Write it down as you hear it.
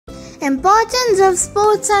Importance of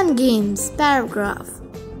sports and games. Paragraph.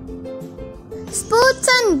 Sports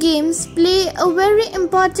and games play a very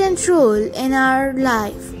important role in our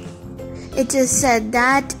life. It is said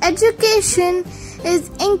that education is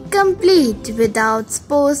incomplete without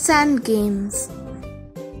sports and games.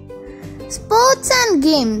 Sports and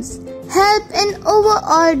games help in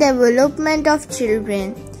overall development of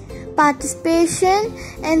children. Participation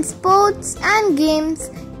in sports and games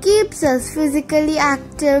keeps us physically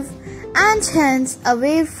active and hence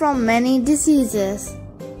away from many diseases.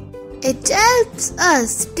 It helps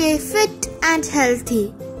us stay fit and healthy.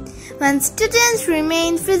 When students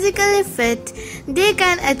remain physically fit, they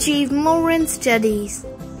can achieve more in studies.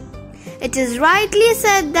 It is rightly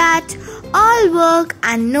said that all work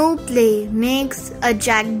and no play makes a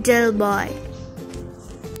Jack dull boy.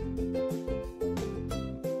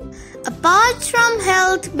 Apart from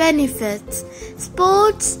health benefits,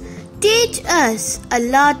 sports teach us a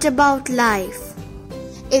lot about life.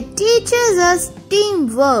 It teaches us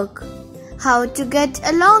teamwork, how to get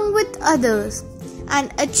along with others,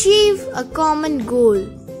 and achieve a common goal.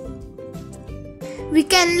 We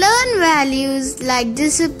can learn values like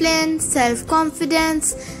discipline,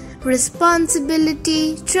 self-confidence,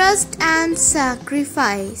 responsibility, trust, and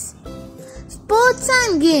sacrifice. Sports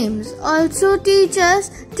and games also teach us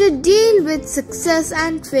to deal with success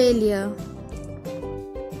and failure.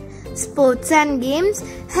 Sports and games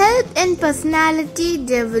help in personality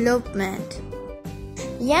development.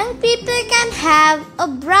 Young people can have a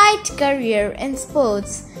bright career in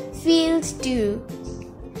sports field too.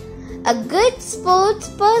 A good sports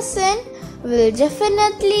person will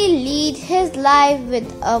definitely lead his life with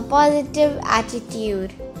a positive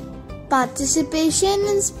attitude. Participation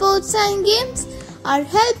in sports and games are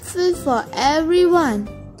helpful for everyone.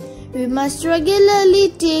 We must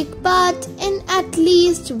regularly take part in at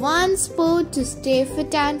least one sport to stay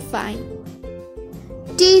fit and fine.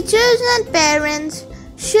 Teachers and parents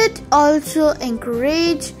should also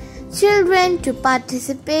encourage children to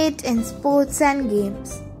participate in sports and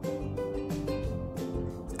games.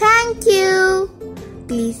 Thank you.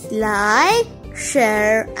 Please like,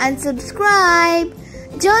 share and subscribe.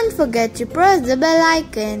 Don't forget to press the bell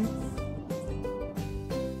icon.